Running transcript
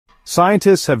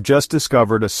Scientists have just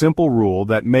discovered a simple rule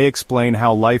that may explain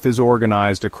how life is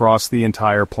organized across the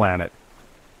entire planet.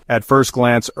 At first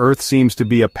glance, Earth seems to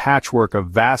be a patchwork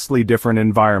of vastly different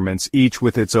environments, each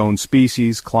with its own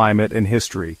species, climate, and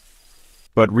history.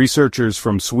 But researchers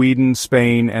from Sweden,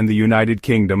 Spain, and the United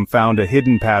Kingdom found a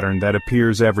hidden pattern that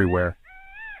appears everywhere.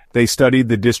 They studied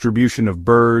the distribution of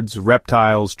birds,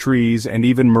 reptiles, trees, and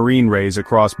even marine rays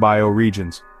across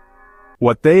bioregions.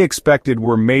 What they expected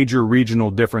were major regional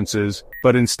differences,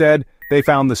 but instead, they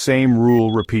found the same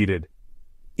rule repeated.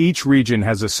 Each region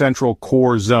has a central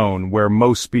core zone where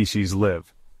most species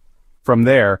live. From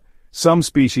there, some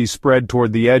species spread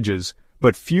toward the edges,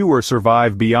 but fewer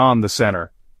survive beyond the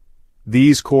center.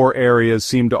 These core areas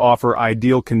seem to offer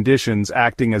ideal conditions,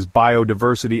 acting as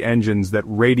biodiversity engines that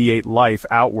radiate life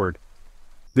outward.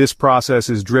 This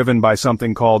process is driven by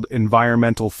something called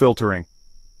environmental filtering.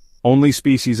 Only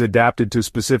species adapted to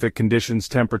specific conditions,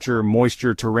 temperature,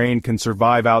 moisture, terrain can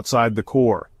survive outside the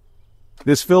core.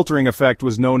 This filtering effect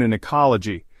was known in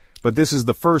ecology, but this is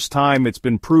the first time it's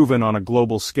been proven on a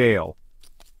global scale.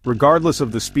 Regardless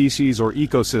of the species or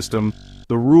ecosystem,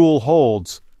 the rule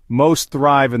holds: most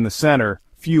thrive in the center,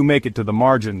 few make it to the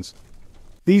margins.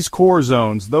 These core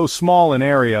zones, though small in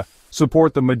area,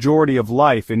 support the majority of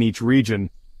life in each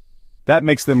region. That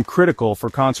makes them critical for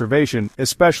conservation,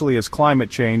 especially as climate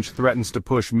change threatens to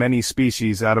push many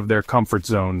species out of their comfort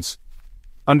zones.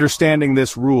 Understanding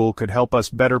this rule could help us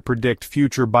better predict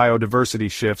future biodiversity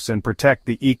shifts and protect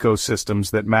the ecosystems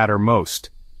that matter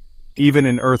most. Even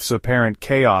in Earth's apparent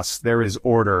chaos, there is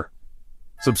order.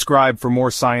 Subscribe for more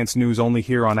science news only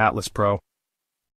here on Atlas Pro.